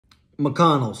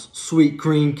McConnell's Sweet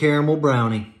Cream Caramel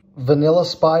Brownie. Vanilla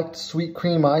spiked sweet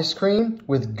cream ice cream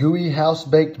with gooey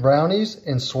house-baked brownies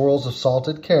and swirls of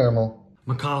salted caramel.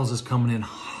 McConnell's is coming in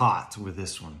hot with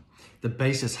this one. The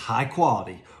base is high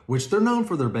quality, which they're known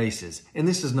for their bases, and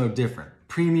this is no different.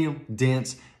 Premium,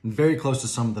 dense, and very close to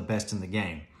some of the best in the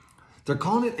game. They're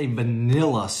calling it a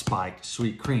vanilla spiked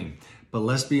sweet cream, but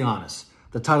let's be honest,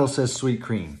 the title says sweet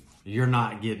cream. You're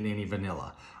not getting any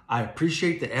vanilla. I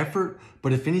appreciate the effort,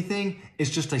 but if anything, it's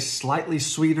just a slightly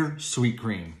sweeter sweet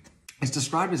cream. It's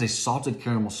described as a salted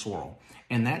caramel swirl,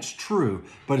 and that's true,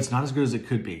 but it's not as good as it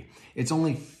could be. It's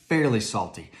only fairly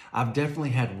salty. I've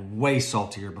definitely had way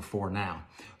saltier before now,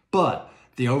 but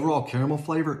the overall caramel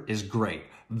flavor is great.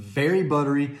 Very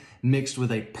buttery, mixed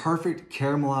with a perfect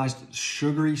caramelized,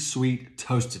 sugary, sweet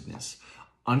toastedness.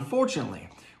 Unfortunately,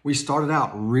 we started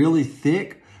out really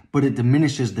thick, but it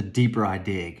diminishes the deeper I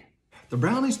dig. The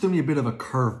brownies threw me a bit of a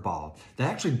curveball. They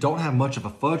actually don't have much of a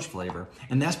fudge flavor,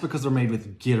 and that's because they're made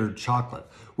with Gittered chocolate,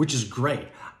 which is great.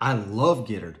 I love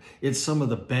Gittered. It's some of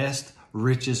the best,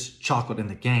 richest chocolate in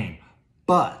the game.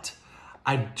 But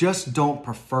I just don't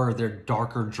prefer their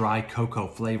darker, dry cocoa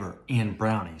flavor in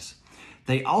brownies.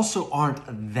 They also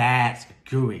aren't that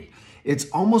gooey. It's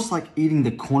almost like eating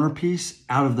the corner piece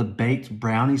out of the baked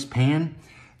brownies pan.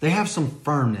 They have some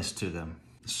firmness to them.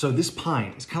 So this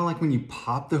pint is kind of like when you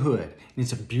pop the hood, and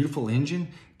it's a beautiful engine,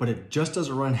 but it just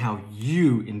doesn't run how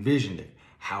you envisioned it.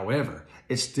 However,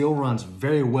 it still runs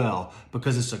very well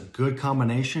because it's a good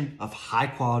combination of high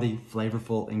quality,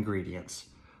 flavorful ingredients.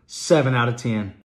 7 out of 10.